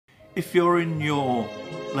If you're in your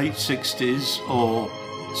late 60s or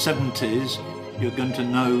 70s, you're going to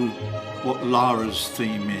know what Lara's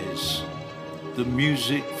theme is. The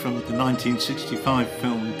music from the 1965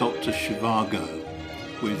 film Dr. Zhivago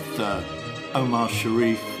with Omar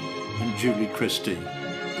Sharif and Julie Christie.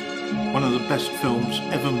 One of the best films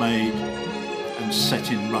ever made and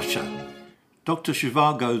set in Russia. Dr.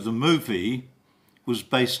 Zhivago, the movie, was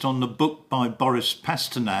based on the book by Boris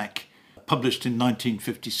Pasternak, published in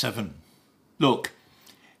 1957. Look,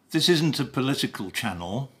 this isn't a political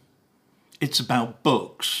channel, it's about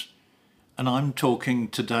books, and I'm talking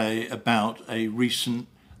today about a recent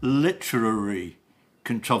literary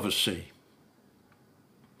controversy.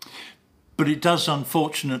 But it does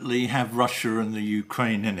unfortunately have Russia and the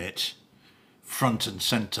Ukraine in it, front and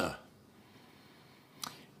centre.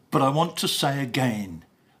 But I want to say again,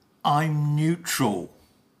 I'm neutral.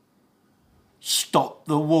 Stop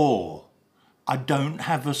the war. I don't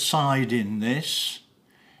have a side in this,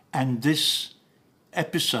 and this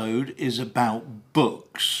episode is about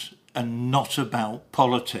books and not about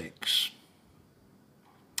politics.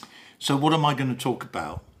 So what am I going to talk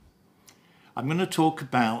about? I'm going to talk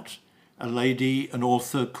about a lady, an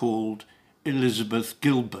author called Elizabeth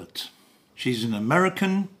Gilbert. She's an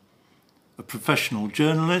American, a professional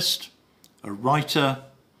journalist, a writer,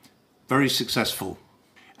 very successful.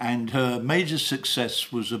 And her major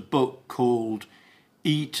success was a book called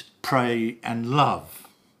Eat, Pray and Love.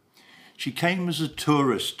 She came as a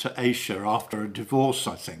tourist to Asia after a divorce,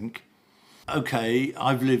 I think. Okay,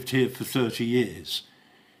 I've lived here for 30 years.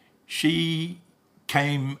 She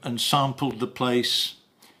came and sampled the place.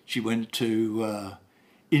 She went to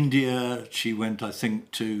India. She went, I think,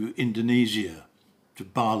 to Indonesia, to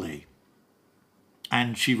Bali.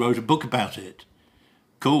 And she wrote a book about it.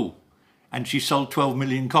 Cool. And she sold 12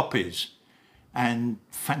 million copies. And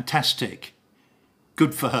fantastic.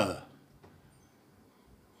 Good for her.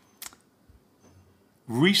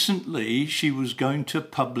 Recently, she was going to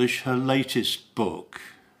publish her latest book.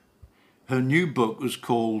 Her new book was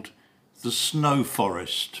called The Snow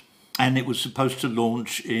Forest, and it was supposed to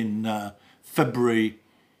launch in February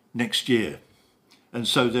next year. And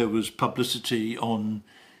so there was publicity on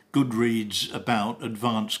Goodreads about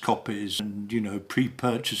advance copies and,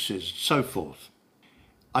 pre-purchases and so forth.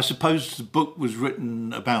 I suppose the book was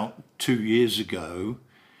written about 2 years ago,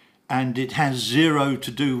 and it has zero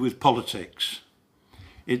to do with politics.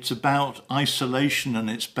 It's about isolation, and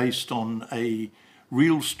it's based on a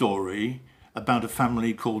real story about a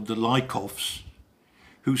family called the Lykovs,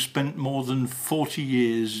 who spent more than 40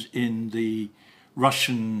 years in the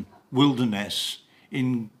Russian wilderness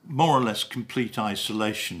in more or less complete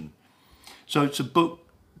isolation. So it's a book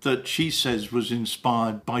that she says was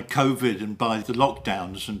inspired by COVID and by the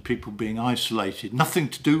lockdowns and people being isolated. Nothing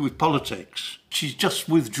to do with politics. She's just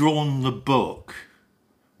withdrawn the book.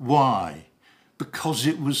 Why? Because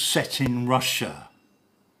it was set in Russia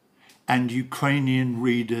and Ukrainian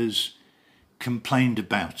readers complained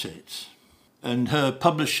about it. And her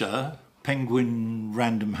publisher, Penguin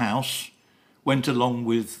Random House, went along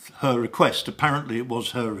with her request. Apparently it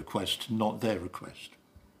was her request, not their request.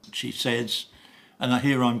 She says, and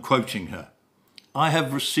here I'm quoting her, "I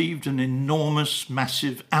have received an enormous,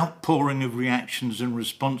 massive outpouring of reactions and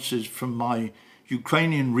responses from my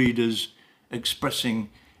Ukrainian readers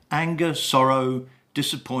expressing anger, sorrow,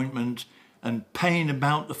 disappointment, and pain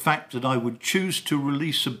about the fact that I would choose to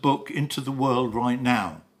release a book into the world right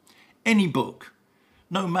now. Any book,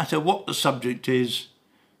 no matter what the subject is,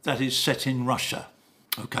 that is set in Russia."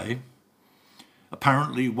 Okay.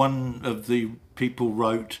 Apparently one of the people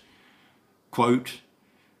wrote, quote,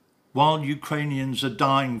 "While Ukrainians are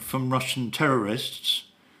dying from Russian terrorists,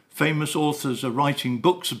 famous authors are writing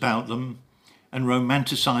books about them and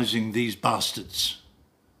romanticizing these bastards."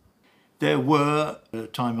 There were, at the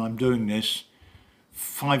time I'm doing this,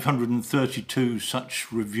 532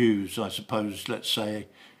 such reviews, I suppose, let's say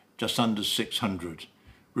just under 600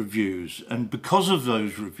 reviews. And because of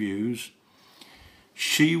those reviews,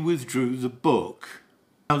 she withdrew the book.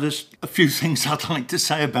 Now, there's a few things I'd like to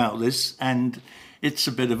say about this, and it's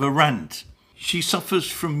a bit of a rant. She suffers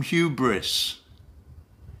from hubris.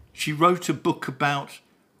 She wrote a book about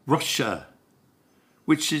Russia,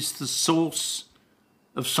 which is the source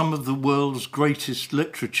of some of the world's greatest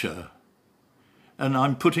literature. And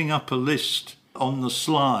I'm putting up a list on the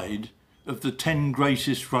slide of the 10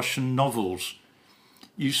 greatest Russian novels.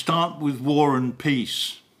 You start with War and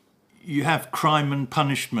Peace. You have Crime and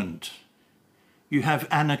Punishment. You have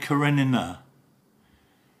Anna Karenina.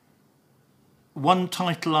 One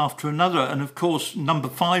title after another. And of course, number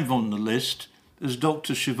 5 on the list is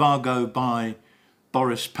Dr. Zhivago by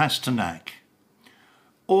Boris Pasternak.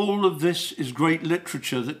 all of this is great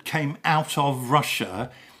literature that came out of Russia.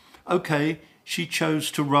 Okay, she chose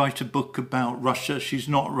to write a book about Russia. She's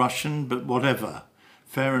not Russian, but whatever.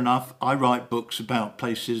 Fair enough. I write books about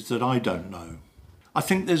places that I don't know. I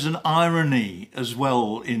think there's an irony as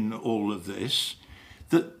well in all of this,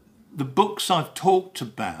 that the books I've talked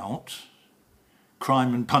about,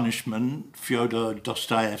 Crime and Punishment, Fyodor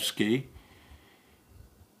Dostoevsky,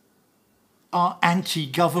 are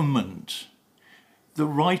anti-government. The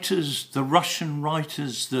writers, the Russian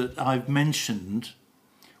writers that I've mentioned,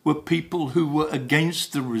 were people who were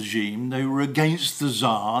against the regime. They were against the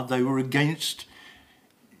Tsar. They were against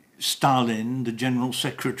Stalin, the General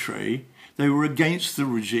Secretary. They were against the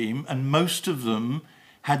regime, and most of them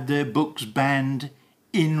had their books banned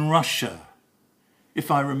in Russia. If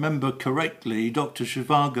I remember correctly, Dr.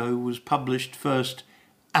 Zhivago was published first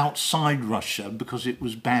outside Russia because it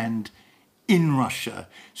was banned in Russia.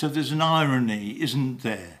 So there's an irony, isn't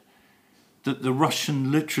there, that the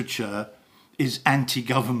Russian literature is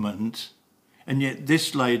anti-government, and yet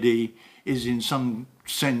this lady is in some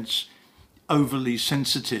sense overly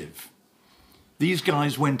sensitive. These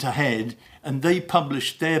guys went ahead and they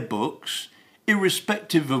published their books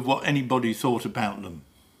irrespective of what anybody thought about them.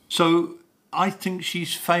 So I think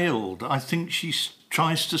she's failed. I think she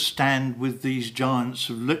tries to stand with these giants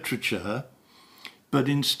of literature, but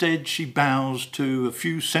instead she bows to a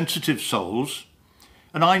few sensitive souls.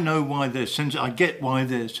 And I know why they're sensitive. I get why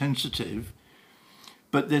they're sensitive,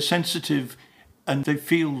 but they're sensitive and they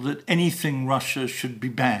feel that anything Russia should be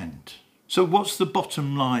banned. So what's the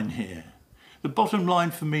bottom line here? The bottom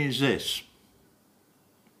line for me is this.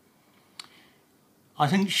 I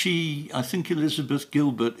think Elizabeth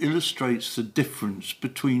Gilbert illustrates the difference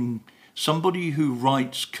between somebody who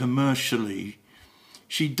writes commercially.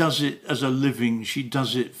 She does it as a living, she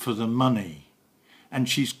does it for the money, and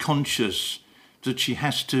she's conscious that she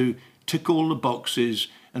has to tick all the boxes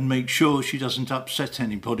and make sure she doesn't upset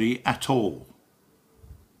anybody at all.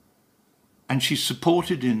 And she's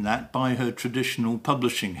supported in that by her traditional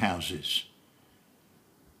publishing houses.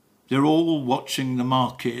 They're all watching the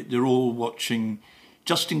market, they're all watching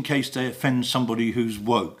just in case they offend somebody who's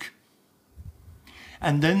woke.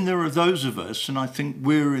 And then there are those of us, and I think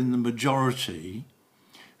we're in the majority,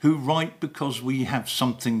 who write because we have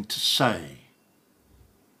something to say.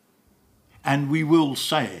 And we will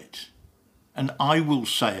say it, and I will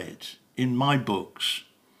say it in my books,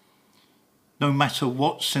 no matter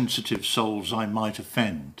what sensitive souls I might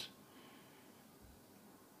offend.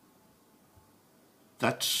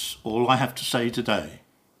 That's all I have to say today.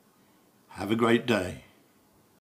 Have a great day.